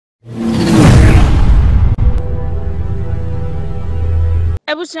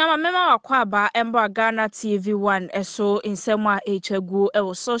Ebusiama mema wakwaba emba Ghana TV1 eso insema echegu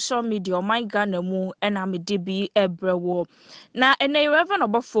ewo social media my Ghana mu ena medibi ebrewo na ene Rev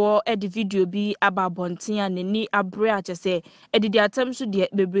Obofour edi video bi aba bonten aneni abre achese edidi atem so de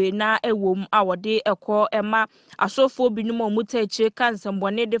bebre na ewom awode ekọ ema asofo binum omuta eche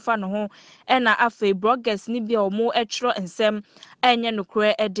kansembone defa no ho ena afi bloggers ni bia omu etro ensem enye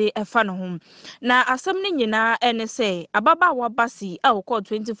nokre ede efa no ho na asem ni nyina ene se ababa wabasi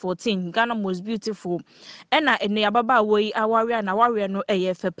 2014 Ghana most beautiful ena ene ababa woi aware na aware no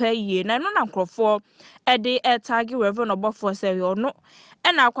eye fepa yie na no na nkrofo ede tag Rev Obofour se yo no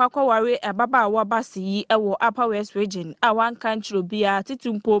ena akwakwa ware ababa wabasi yi ewo Upper West region awan country bia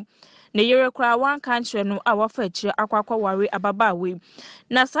titumpo ne yere kra wan country no awafa akire akwakwa ware ababa we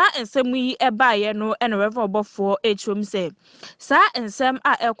na sa ensem yi ebaaye no ena Rev Obofour etrom se sa ensem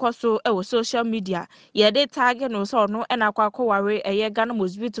a ekoso ewo social media ye de tag no so no ena akwakwa ware eye Ghana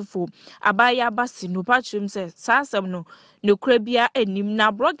most beautiful abaya basi no patrum se sa ensem no ne kra bia enim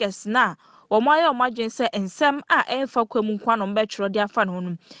na bloggers na omoye omagwen se ensem a emfa kwam nkwa no mbetro de afa no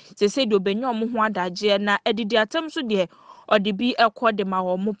no se de obenye omo ho adaje na edidi atem so de ode bi ekọ de ma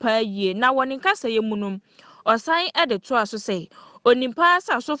wo mo pa yie na woni nkasa ye munum osan ede to aso se onimpa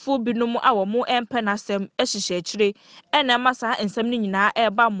asa sofo binum a wo mo empe na sem ehihye akire ena masa ensem ni nyina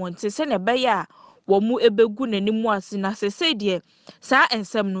eba monte se ne be ya wo mu ebegu nanimu ase na se de sa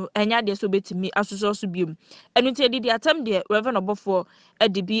ensem no enya de so betimi asoso so biom enu tie didi atem de Rev Obofour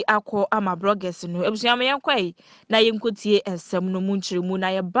edi bi akọ ama bloggers no ebusuama yenkwai na yenkotie ensem no mu nkyeremu na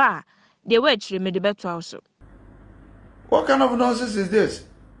ye ba de we akire me de beto aso. What kind of nonsense is this?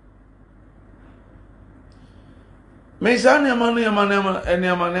 Me say I am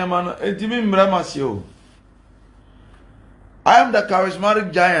the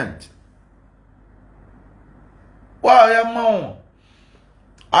charismatic giant. Why I am now?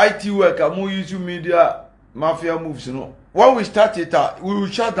 IT work, I'm YouTube media, mafia moves, you know. When we start it, we will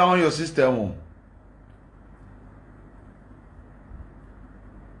shut down your system.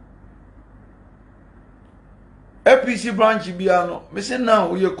 APC branch biano. Me say now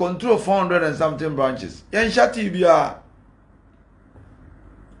we control 400 and something branches. Yen shati bia.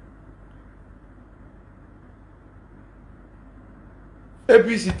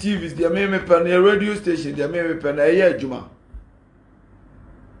 APC TVs, they may me pen a radio station, they may me pen a year juma.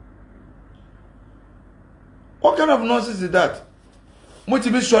 What kind of nonsense is that?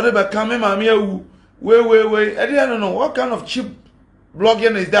 Much be sorry but come in, wait. I don't know what kind of cheap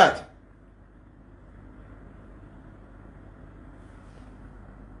blogging is that?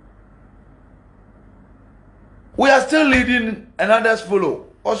 We are still leading and others follow.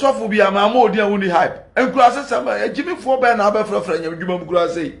 Also for be a more dear only hype. And classes some Jimmy Four and Abba for friend, you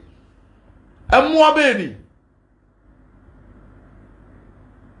must say. And more baby.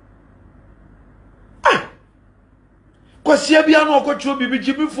 Quasiabiano, coach will be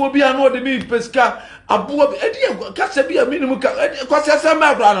Jimmy Fobiano, the mean pesca, a boab, Eddie, Cassabia minimum,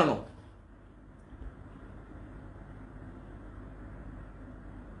 Quasasama, I don't know.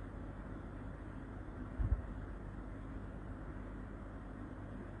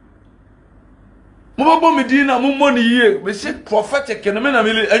 Mobo Medina, money ye, we say prophetic and a man,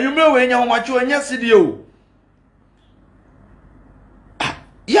 and you know when you watch you and yesterday.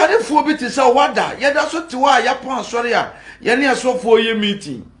 Ya de fo bi te say wada, ya da so te wa Agyapong sorry a, ya ne so for ye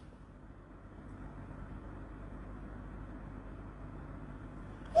meeting.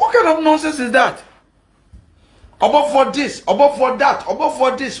 What kind of nonsense is that? Obofour this, Obofour that,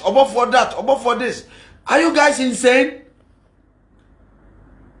 Obofour this, Obofour that, Obofour this. Are you guys insane?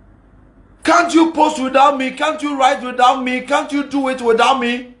 Can't you post without me? Can't you write without me? Can't you do it without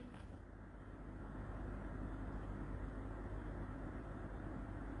me?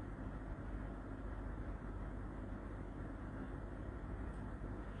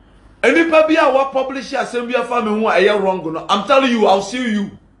 Any baby I will publish a assembly family who are wrong. No? I'm telling you, I'll see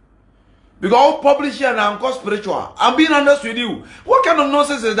you. Because I'll publish and I'm called spiritual. I'm being honest with you. What kind of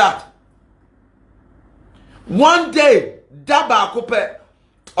nonsense is that? One day, Daba Kope,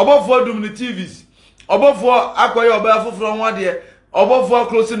 Obofour doing the TVs, Obofour acquire Obofour from one day, Obofour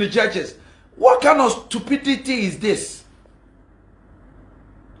closing the churches. What kind of stupidity is this?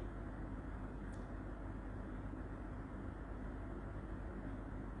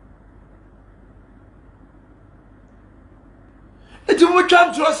 It will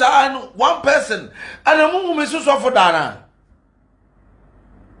come to us and one person, and a woman is so for Dana.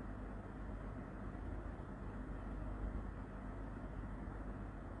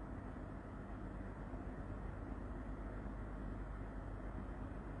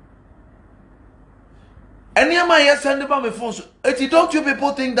 Any of my send about my phone. Don't you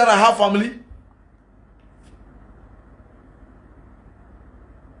people think that I have family?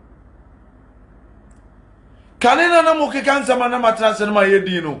 Kanina na mo kekansa mana matrase na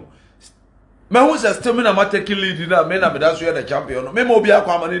mayedi no. Me hu se stamina ma take lead na me na me da so ye the champion no. Me mo bia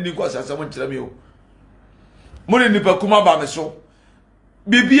kwa amane ni kwasa asem nkyere me o. Mo ni nipa kuma ba me so.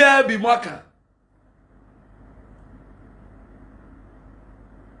 Bibia bi mo aka.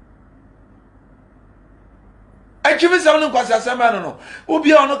 Achieve something kwasa asem no.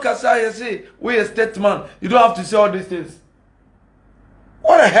 Obi a no kasa ye say we a statesman. You don't have to say all these things.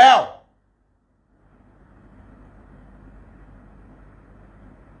 What the hell?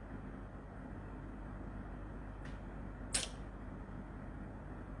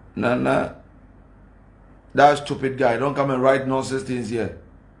 Nah. That stupid guy. Don't come and write nonsense things here.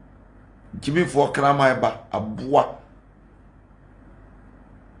 Jimmy for Kramaiba, a bois.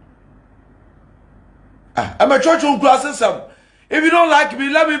 I'm a church on classes. If you don't like me,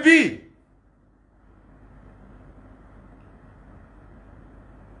 let me be.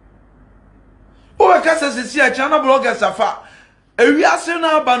 Oh, I can't say, a channel blogger safa. We are saying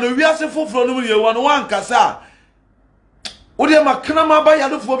now, but we are saying for you one kasa. We don't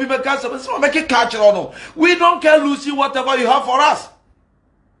care, Lucy, whatever you have for us.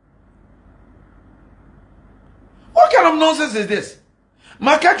 What kind of nonsense is this?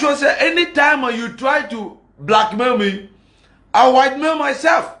 My catch will say, anytime you try to blackmail me, I whitemail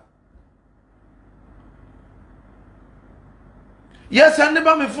myself. Yes, I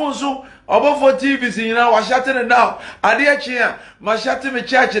never my phone so Obofour TV, you know, I shutting it now. I dear chair, my shutting me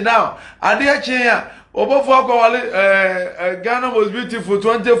church now. I dear chair. Obofour Ghana was beautiful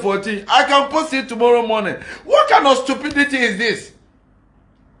 2014. I can post it tomorrow morning. What kind of stupidity is this?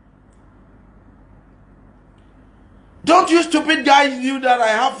 Don't you stupid guys knew that I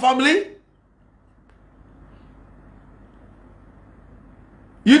have family?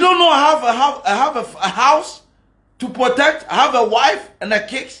 You don't know I have a house to protect. I have a wife and a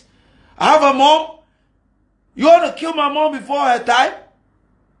kids. I have a mom. You want to kill my mom before her time?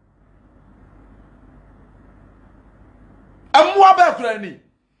 I'm more back.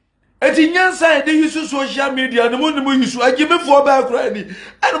 Eti nyansa de use social media no mo mo use agime for back ready.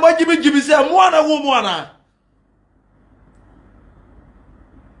 And mo give say mo na wo mo na.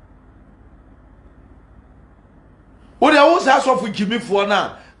 What I was ask for Jimmy for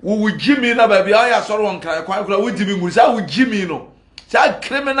now. We Jimmy na baby I sorry one cry kwan we Jimmy say we Jimmy no. Say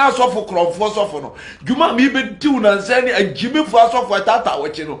criminal so for crop for so for no. Juma me be ti una say ni Jimmy for so for tata we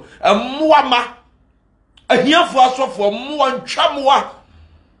no. Mo ama. Ahia for so for mo ntwa mo.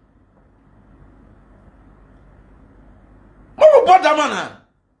 Mo boda mana.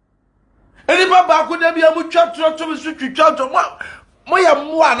 Eni baba ko da bia mo twa tro to so twitwa to mo ya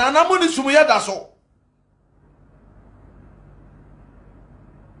mo ana na mo ni sumu ya da so.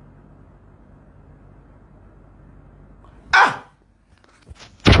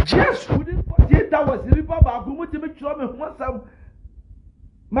 Yes, within 48 hours, the river back, we want to make sure me want some.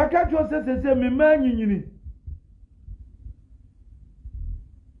 My country says, me man, you.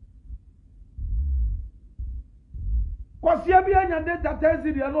 Because you be on data tells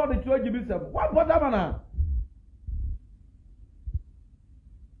you know the church you be some. What man?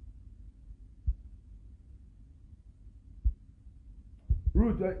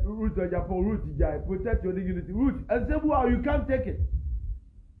 Root, Agyapong, root, Jai, protect your dignity. Root, and say, wow, you can't take it.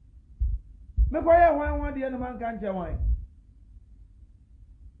 Me kwaya one the man can't tell why.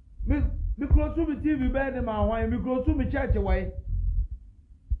 Me close to me TV bed in my wine, me close to me church away.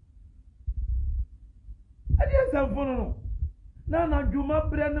 I didn't say for no. Now, Juma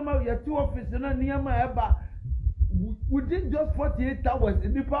Brennan, your 2 offices and near my eba. Within just 48 hours,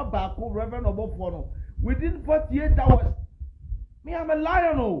 in the pub back, Rev Obofour. Within 48 hours. Me, I'm a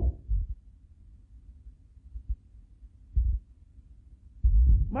lion, no.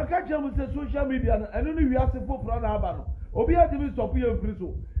 My catcher will say social media, and only we have to put for an album. Obi had to be stop here in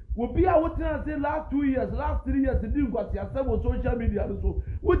Friso. Will be out and say last 2 years, last 3 years, it didn't got your social media. So,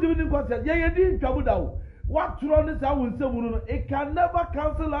 what do you got? Yeah, you didn't trouble down. What wrong is I will say, it can never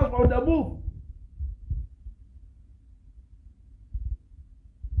cancel us from the move.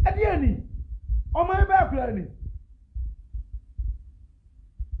 At the end, on my back, Lenny.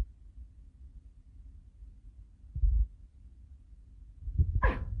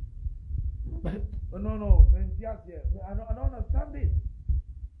 No, I don't understand this.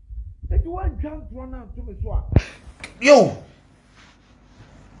 That you want jump run out to me, swap. Yo!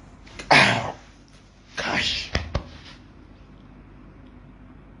 Ow! Gosh.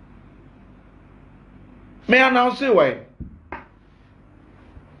 May I now say why?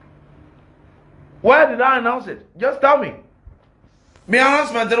 Where did I announce it? Just tell me. Me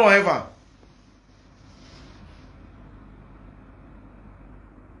announcement no ever.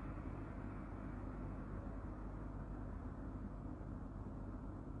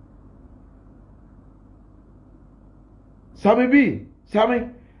 Sammy,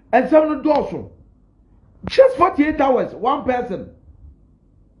 and some no dorsal. Just 48 hours, one person.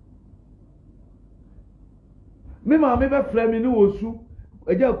 Me mama be frame ni wosu.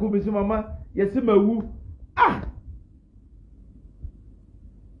 Eja ku bi si mama, yesi mawu. Ah.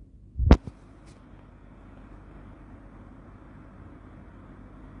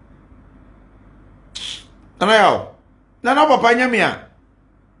 Anayo. Na papa nyamia.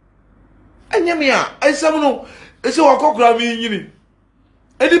 Anyamia, esam no, ese wakokura mi nyini.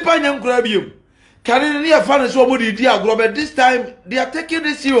 Edipa nyankura biem. Can you find somebody dear but this time they are taking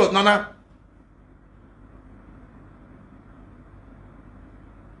this serious, Nana.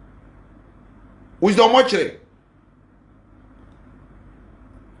 Wisdom watching.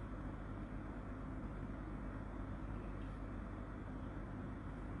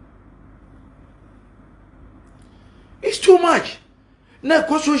 It's too much. Now,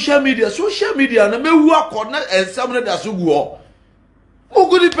 social media, na me work on and some of that so go. Mo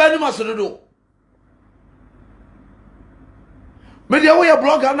good depend masodo. Me dia wo ya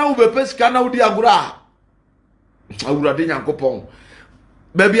blogger na wo be pesika na wo di agura. Agura de Agyapong.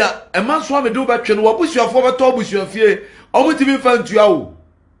 Baby a man so me do be twe no wo busuafo be to busuafie. Omo ti bi fa ntua wo.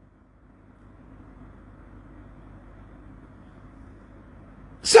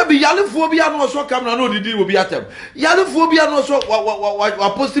 Sebi yalefo bi anu so camera na odidi wo bi atem. Yalefo bi anu so wa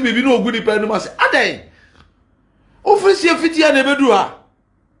post bi bi na ogu ni pa no ma se. Adan. O frisi fitia na bedu ha.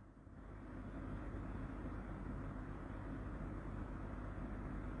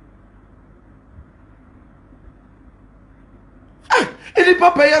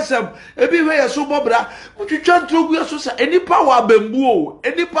 Enipa payasem ebi we yeso bobra mutwitwa ntrogu yeso sa enipa wa bambu o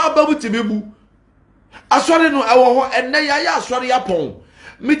enipa babu tibebu asore no ewo ho enne ya asore yapon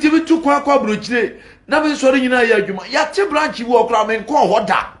mitibi tu kwa kwa brochire na be sore nyina ya adwuma ya te branch bi okra me nko ho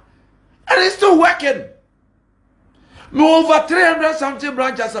da and it's still working me over 300 something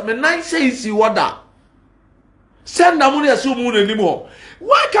branches me 9 says you order send am no yeso mu nanim ho.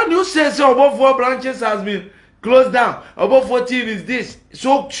 Why can you say Obofour branches has been closed down? Obofour is this.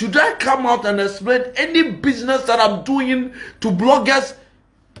 So should I come out and explain any business that I'm doing to bloggers?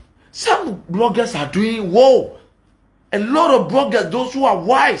 Some bloggers are doing well. A lot of bloggers, those who are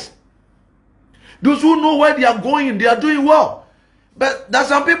wise, those who know where they are going, they are doing well. But there's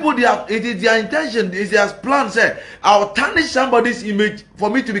some people, it is their intention, it is their plan, say, I'll tarnish somebody's image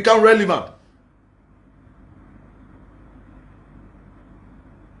for me to become relevant.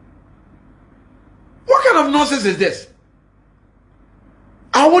 What kind of nonsense is this?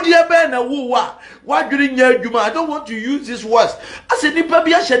 I would hear Ben a woo. Why during your Juma? I don't want to use this words. I said,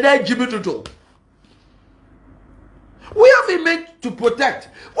 Nipabia Shadai Jimmy Tuto. We have image to protect.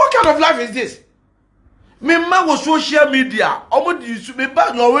 What kind of life is this? Me man was social media. Omo you should be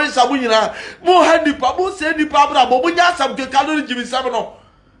back your way Sabunina. More handy Pabu said the Pabra, but when you have some Kalo Jimmy Sabano.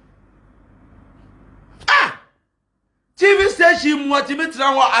 TV station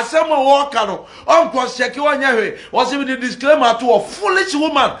Mwatimetrawa Asema Wakano Uncle Shekiwa Nyawe was even the disclaimer to a foolish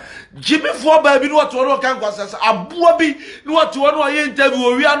woman. Jimmy for baby no to no can was a boabi no to one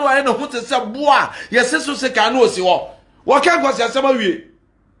interview we are no I know what to say boa. Yes, so say can no see what can was Asama we.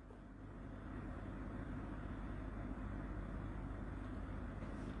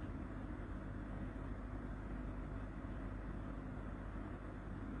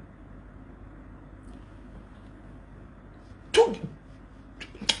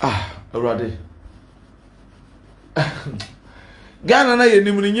 Already. Ghana na ye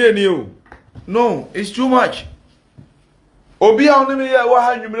nimunye ni o. No, it's too much. Obi a onimi ye wa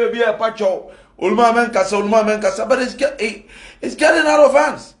ha nwumre bi e pacho. Oluma men kasa, but it's getting out of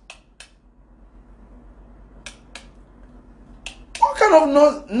hands. What kind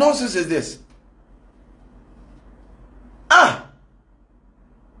of nonsense is this?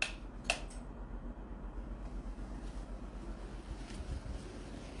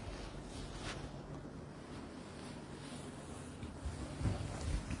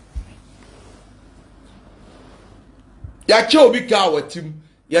 Ya che obi ka watim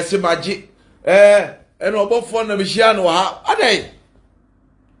yesi maji eno Obofour na mehia no ha adai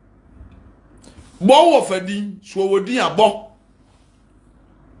bo wo fadi so wodi abo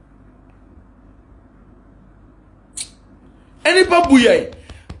eni babu ye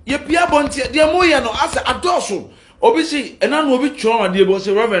pia bonti de mo ye no asa adoso obi si ena no obi chon ade bo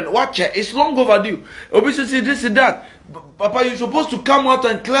say Reverend watch it's long overdue obi si this is that papa you supposed to come out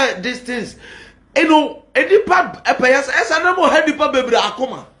and clear these things. eno edipa epeyas esa na mo hadipa bebre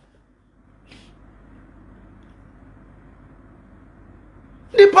akoma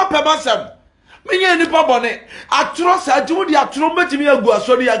nipa pemasam menye nipa bone atro sa jimu di atro metimi agu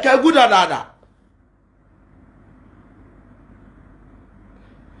asori ya ka agu dada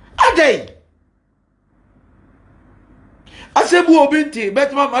adey asebu obinti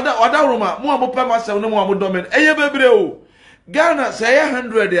betma wada roma mo amopemasam no mo amodomen eye bebre o Ghana say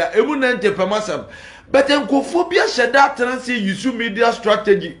 100 ya emu 90 pemasam but enkofo bia sheda transi use media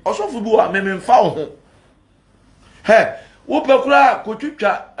strategy osofu bu a mememfa ho he wo pekura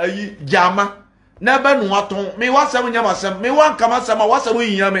kotwitwa ayi jama na ba no aton me wasam nyamasam me wankama sama wasam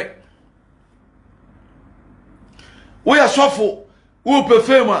yinyame wo ya sofo wo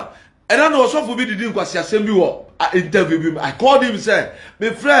pefema ena no osofu bi didi nkwasi asem bi wo interview bi I called him say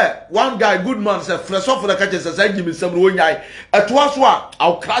me friend one guy good man say friend sofo da kache say give me some wo nyai eto so a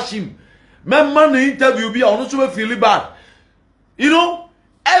I'll crash him men man interview bi ono so be feel bad you know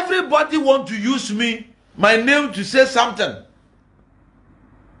everybody want to use me my name to say something.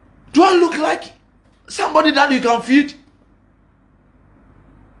 Do I look like somebody that you can feed?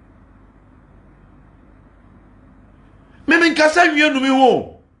 Maybe kasa nwie no me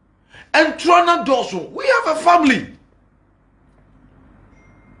ho. And Trona Dawson, we have a family.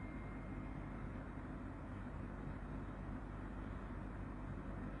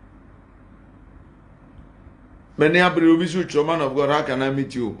 Many abri obi so man of God, how can I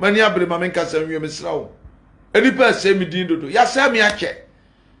meet you? Many abri mamen kasa nwie me srawo. Any person say me din dodo. Ya say me ache.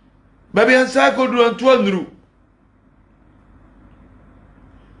 Baby ansa ko do anto anuru.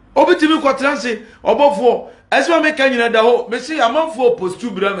 Obitimi kwatranse Obofour esma me kan nyina da ho me say amanfo post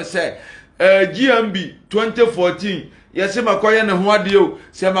 2 bra me say GMB 2014 yes makoye ne ho ade o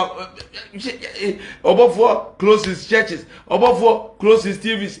say ma Obofour closes churches Obofour closes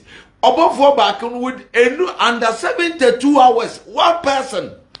TVs Obofour back with under 72 hours one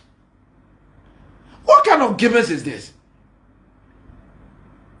person. What kind of gimmicks is this?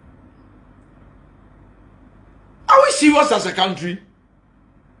 Are we serious as a country?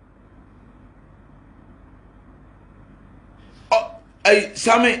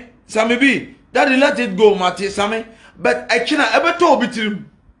 Sammy B, daddy let it go, Mati, Sammy. But I cannot ever talk with him.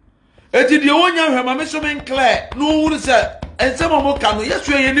 It is the one young mamma so clear. No one said, and some more can yes,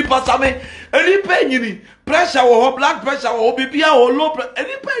 we any pass Sammy, any pain, pressure or blood pressure or BPA or low pressure,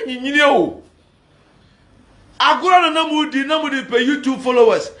 any pain you know. I go on a number pay YouTube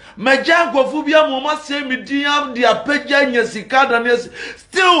followers. My jankophobia mama say me diam dia peja nyasikada nes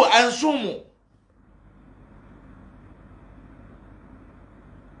still and sumo.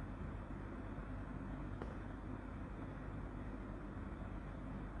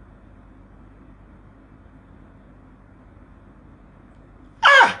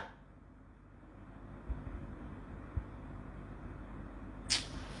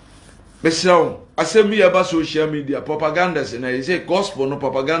 Besau asemi about social media propagandas and I say gospel no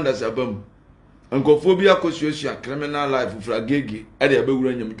propagandas abam ankophobia kosuasia criminal life fra gege e de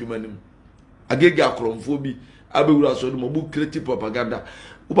abewura nyamdwumanim agege akromfobi abewura so no bu creative propaganda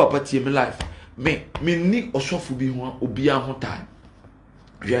u papa tie me life me ni osofu bi ho obi ho time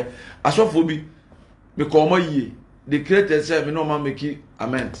je asofu bi me ko mo yie the creator say me no man make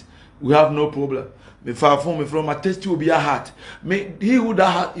amends we have no problem. Me far from me from my test will be a heart. Me he would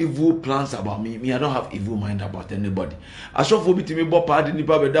have evil plans about me. Me I don't have evil mind about anybody. I saw for me to me bop party ni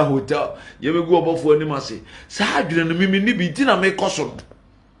pa be that hotel. You me go Obofour ni ma say. Sa adwene no me ni bi ti na me koso.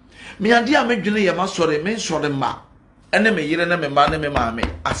 Me ade a me dwene ye ma sore me sore ma. Ene me yire na me ma na me ma me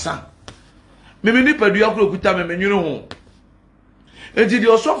asa. Me ni padua kro kuta me nwene ho. Enti di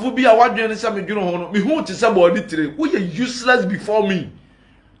osofo bi a wadwene sa me dwene ho no. Me hu ti sa body tire. Wo ye useless before me.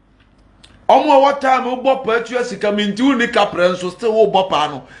 Omo what time we bop patu sika minti ni kapre so still wo bop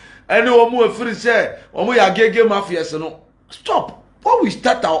ano ene omo afiri say omo ya gege mafias no stop when we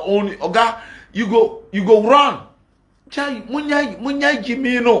start our own oga you go run chai munya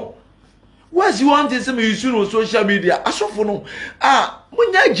gimi no what's you want to say me use no social media asofo no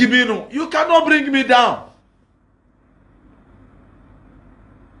munya gimi no you cannot bring me down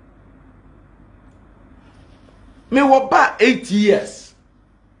me wo ba 8 years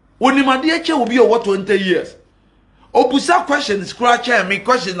Onimade eche will be over 20 years. Obusa questions, scratch me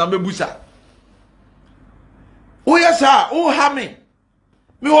questions na mebusa. Oh yes sir, oh hami.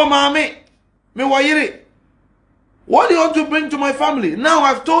 Me wa mami. Me wa yiri. What do you want to bring to my family? Now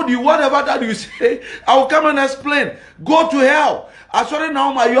I've told you whatever that you say, I will come and explain. Go to hell. I sorry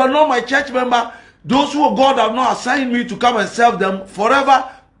now, you are not my church member. Those who God have not assigned me to come and serve them forever,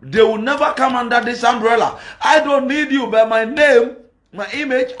 they will never come under this umbrella. I don't need you, but my name, my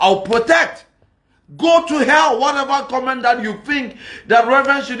image, I'll protect. Go to hell, whatever comment that you think that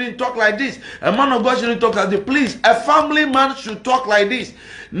Reverend shouldn't talk like this, a man of God shouldn't talk like this. Please, a family man should talk like this.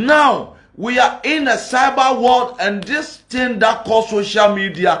 Now, we are in a cyber world, and this thing that calls social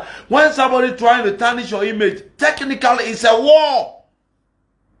media, when somebody trying to tarnish your image, technically it's a war.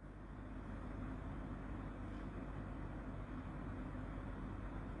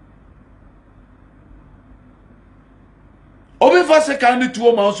 Obi fa se kan ni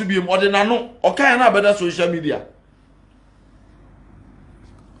tuo ma so biem ode nano o kan na beda social media.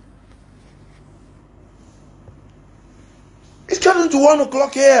 It's getting to 1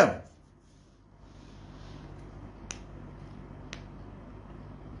 o'clock a.m.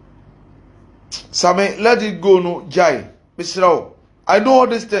 Same, let it go no jai. Mr. I know all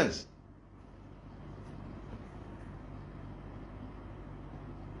these things.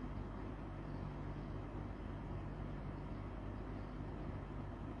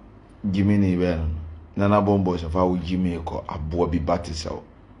 Jimmy ni ben nana bombo so fa wo Jimmy ko abo bi batisel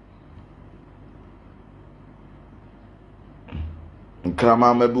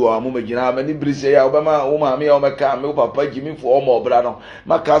nkrama ma bi o amu magina ma ni brise ya obama wo ma me ya o meka me papa Jimmy fo o ma obra no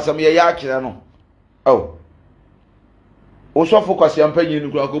maka asam ye ya akire no oh o so fo kwase ampanyi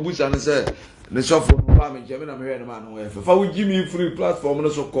ni kura ko busa ne se ne so fo no ba me je me na me hwe ne ma no fa wo Jimmy free platform no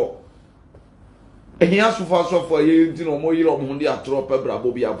so ko ehia so fo ye nti no mo yire o mo ndi atro pa bra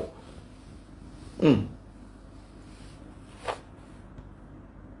bo bi abo.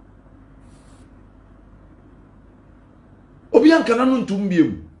 Obi anka na no ntum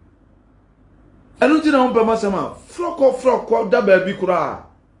biem anu ti na on pe masama froko da ba bi kura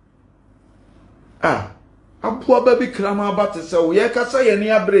abuo ba bi krama ba te se wo ye kasa ye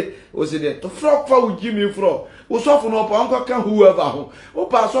ne abre o se de to froko wo Jimmy fro wo sofo no pa anka ka whoever ho wo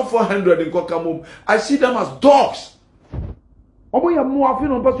pa so 400 nko ka mom. I see them as dogs. Omo ya mo afi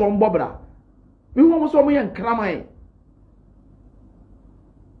no pe so mbobra we want so mo yan kramai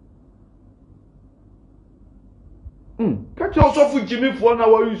catch also for Jimmy for na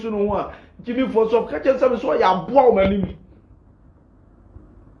wa use no ho a Jimmy for so catch some so ya boa o manim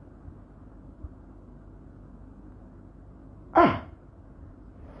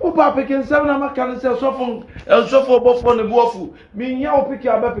o ba pikin seven na maka ne se so for Obofour ne buofu mi nya o pikin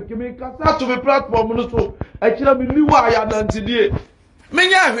aba pikin mi kasa to me platform no so akira mi liwa ya nantidie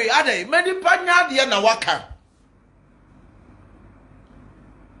menya hwe adai mani panya de na waka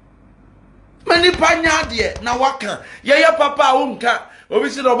mani panya de na waka ye papa wonka obi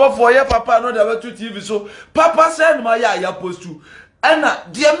si no Obofour ye papa no da betu TV so papa send ma ya postu ana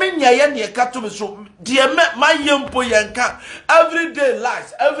de menya ye ne ka to me so de ma yempo ye nka everyday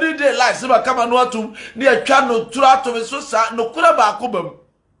lies ba kama no atum ne atwa no tura to me so sa no kura ba akobam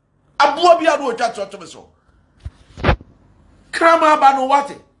aboa bia no atwa to me so krama ba no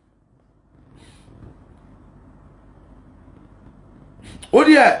wate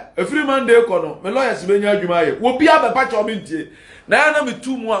odia every Monday ko no me lawyers be nya adwuma ye wo bia be pa cho me ntie na ya na me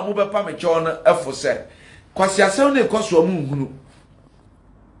tu mu a mo be pa me cho no efo se kwase asem ne koso mu nhunu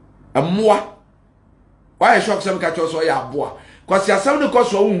amoa why shock sem ka cho so ya aboa kwase asem ne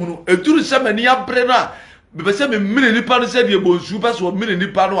koso mu nhunu eduru se mani abre no a be se me mini nipa no se de bonsu be so mini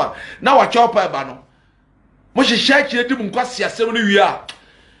nipa no a na wa cho pa ba no mo hyehyɛ kire dim nkwase asem no wi a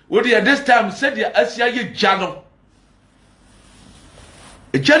wo de this time said ya asia ye gya no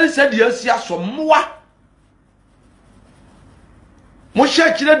ejari said ya asia so moa mo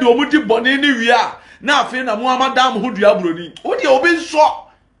hyehyɛ kire de omu di bone ni wi a na afi na mo amadam ho dua buroni wo de obi nso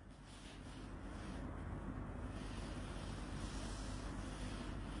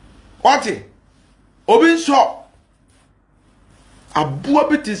kwate obi nso aboa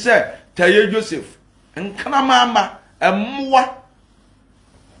bi ti se taye Joseph nkana mama emwa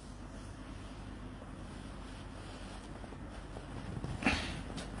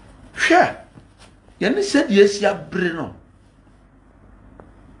hwe yani said yes ya bre no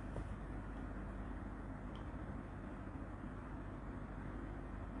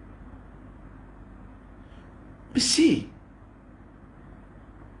me see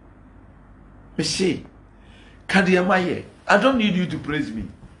Kadiamaye, I don't need you to praise me.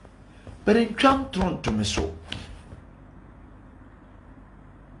 But in Tron to me so.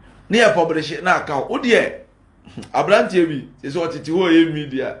 Near publish it now, cow. Oh dear, Abranti is what it was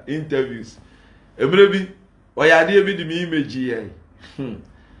media interviews. A baby, why I did be the image.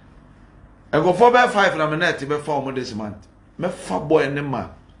 I go 4 by 5 and I'm net before this month. Me fat boy and the man.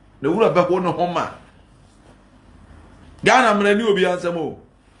 The wood of one home man. Ghana, I'm a new Beyonce more.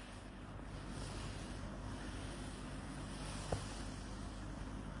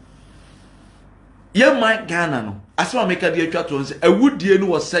 Ye might Ghana no asema meka de atwa to nse awudie no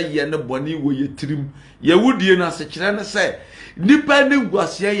wose ye ne bone wo ye tirim ye awudie no ase kire ne se nipa ne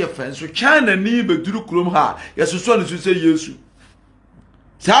nguase ye fenso China ni beduru krom ha yesoso ne so se Yesu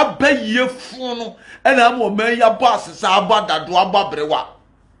sa baye funu ena mo man ya boss sa abadado ababrewa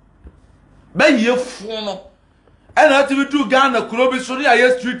baye funu ena ti bidu Ghana kuro bi so ne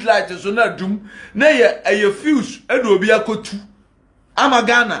ya street light so na dum na ye fuse ena obi akotu ama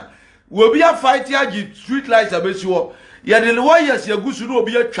Ghana wo bi a fight agi street lights abesi wo ye de le wires ye gusu no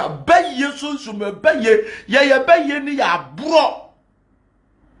obi atwa baye sonso me baye ye baye ni ya bro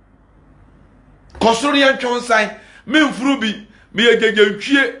kosoro ye twonsan me mfuru bi me ye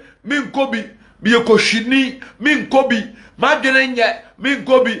gegentwie me nkobi me ye koshini me nkobi madwene nye me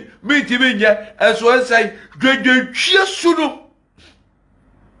nkobi me tibi nye eso ensai gegentwie sunu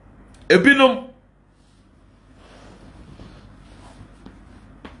ebinom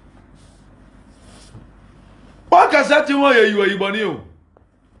wakasati wo ye yiwa yiboni o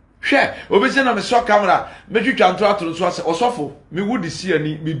hwe obese na me so camera me twitwa ntratoro so ase osofo me wudi si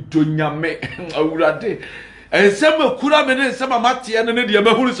ani me donyame awurade ensem akura me ne ensem amate ne de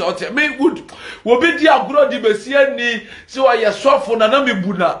mahuru se ote me wood wo bi di agoro di besi ani se wo ye sofo na me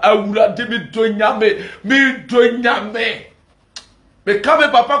buna awurade me donyame me kame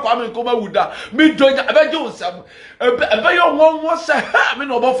papa kwa me koma wuda me donya abeje wonsam ebe yo won se ha me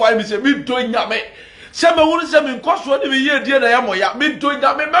no Obofour me se me donyame se me wuru se me nkoso de me ye die na ya moya me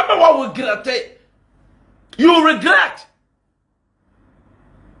donya me mama wa wo grate you regret.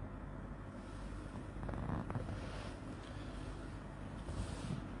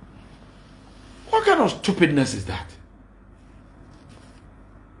 What kind of stupidness is that?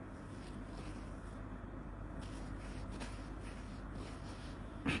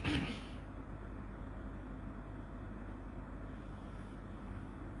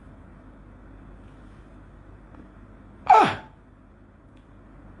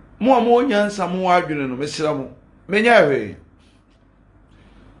 Mo nyansa mo adwene no mesira mo menya hwe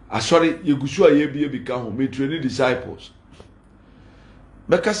asori yegusu aye bi ka ho me train disciples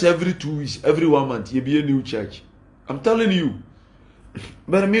because every 2 weeks every 1 month ye be a new church. I'm telling you.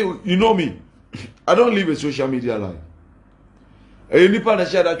 But me, you know me, I don't live a social media life. E ni pa na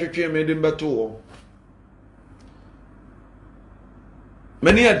share that twetwe me dem beto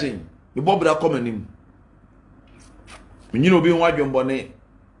many a thing the bob that come anim me you know be ho adwembone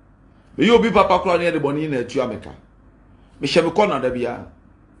me you be papa kro na de bone na atu ameka me hye me kona da bia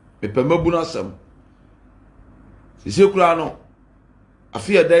me pemabu na sam sise kura no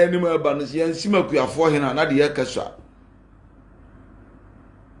afia da anim aba no ye nsima kuafo hena na de ye kasua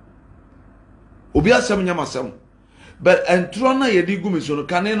obi asam nyamasam but entro na ye di gumi so no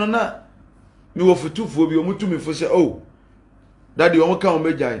kane no na me wo futufuo bi omutu me fo se oh daddy o mo kan o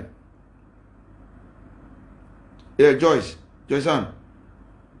mejai yeah Joyce an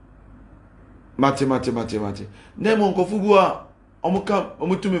mate nemo nkofu bu a o mo kan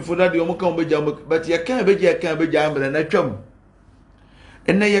omutu me fo daddy o mo kan o mejai but ye kan beja mbere na twam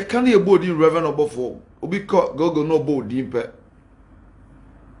enne ye kan ye bodi Rev Obofour obi ko go no bodi mpe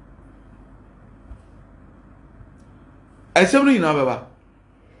asem na baba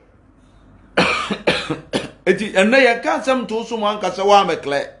eti enne ye kan sam to so man kasa wa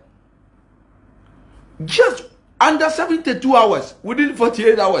mekle just under 72 hours within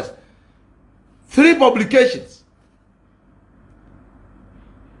 48 hours 3 publications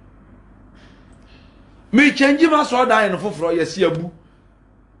me change ma so da en foforo yesi abu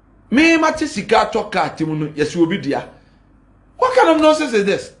me mate sika toka atimu no yesi obi dia what kind of nonsense is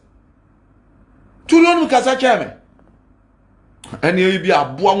this tulonu kasa chame ani yi bi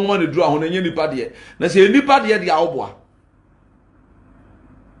aboa nwoma ne duru ahona nya nipa de na se nipa de de awoboa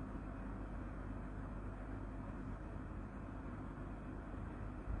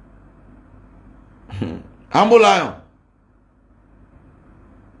Humble lion.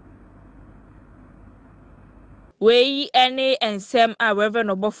 Wei ene ensem a Rev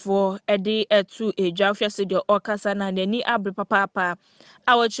Obofour edi etu edwafia se de okasa na nani abre papa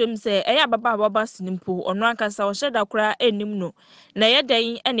a wotwem se eya baba sinimpo ono ankasa wo hyeda kura enim no na ye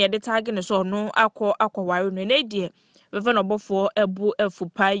dan ene de tag ne so ono akọware no na die Rev Obofour ebu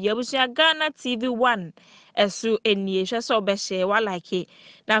efupa yebusia Ghana TV 1 esu enie hwe se obehye wa like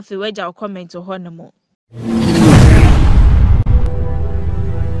na fe waja comment ho nemo.